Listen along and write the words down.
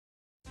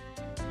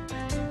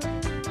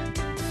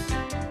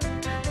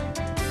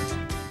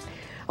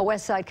A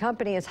West Side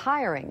company is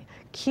hiring.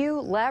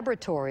 Q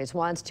Laboratories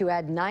wants to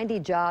add 90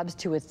 jobs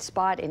to its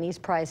spot in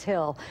East Price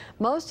Hill.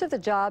 Most of the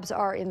jobs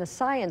are in the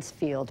science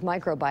field: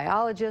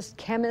 microbiologists,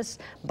 chemists,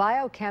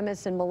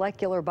 biochemists, and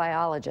molecular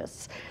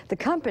biologists. The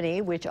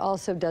company, which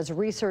also does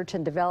research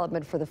and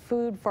development for the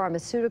food,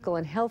 pharmaceutical,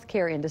 and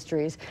healthcare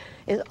industries,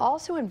 is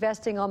also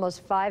investing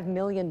almost $5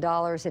 million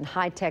in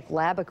high-tech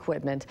lab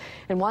equipment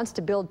and wants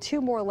to build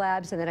 2 more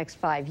labs in the next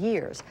 5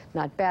 years.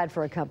 Not bad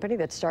for a company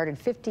that started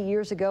 50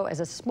 years ago as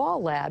a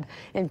small lab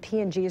in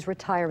P&G's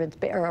retiree's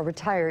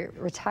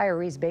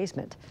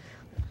basement.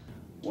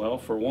 Well,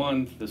 for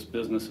one, this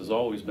business has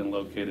always been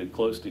located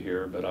close to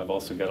here, but I've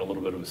also got a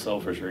little bit of a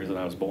selfish reason.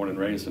 I was born and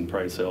raised in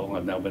Price Hill.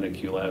 I've now been at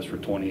Q Labs for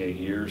 28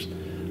 years.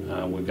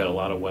 We've got a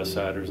lot of West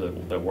Siders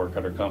that work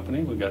at our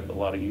company. We've got a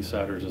lot of East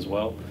Siders as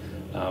well,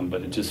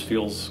 but it just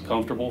feels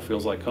comfortable,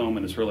 feels like home,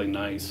 and it's really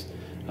nice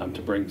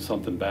to bring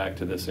something back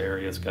to this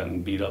area. It's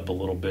gotten beat up a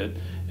little bit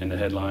in the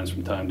headlines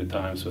from time to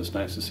time, so it's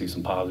nice to see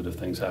some positive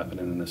things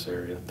happening in this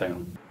area of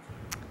town.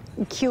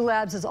 Q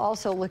Labs is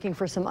also looking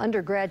for some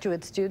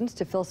undergraduate students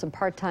to fill some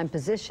part-time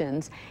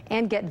positions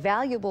and get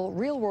valuable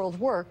real-world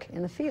work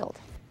in the field.